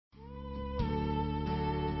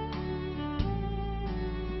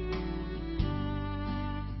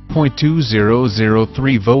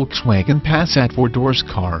2003 Volkswagen Passat 4-doors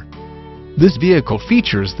car. This vehicle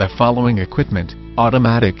features the following equipment: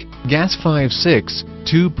 automatic, gas 5.6,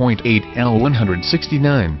 2.8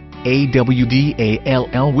 L169,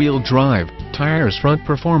 AWD all-wheel drive, tires front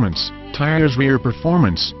performance, tires rear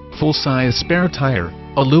performance, full-size spare tire,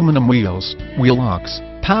 aluminum wheels, wheel locks,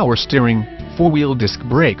 power steering, 4-wheel disc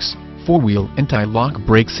brakes, 4-wheel anti-lock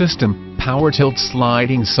brake system, power tilt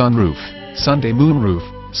sliding sunroof, Sunday moonroof,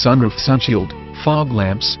 sunroof sunshield, fog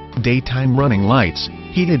lamps, daytime running lights,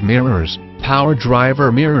 heated mirrors, power driver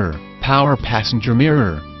mirror, power passenger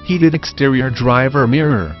mirror, heated exterior driver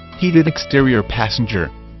mirror, heated exterior passenger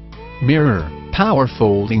mirror, power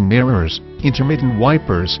folding mirrors, intermittent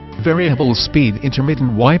wipers, variable speed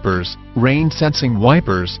intermittent wipers, rain sensing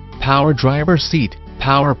wipers, power driver seat,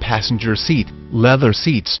 power passenger seat, leather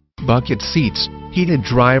seats, bucket seats, heated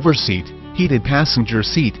driver seat, heated passenger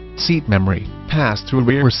seat, seat memory, pass-through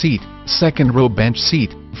rear seat, second row bench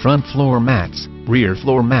seat, front floor mats, rear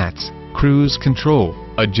floor mats, cruise control,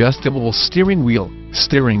 adjustable steering wheel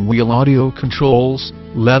audio controls,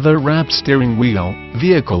 leather-wrapped steering wheel,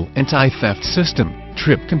 vehicle anti-theft system,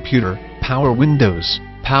 trip computer, power windows,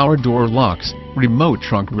 power door locks, remote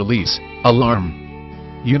trunk release, alarm,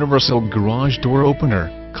 universal garage door opener,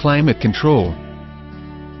 climate control.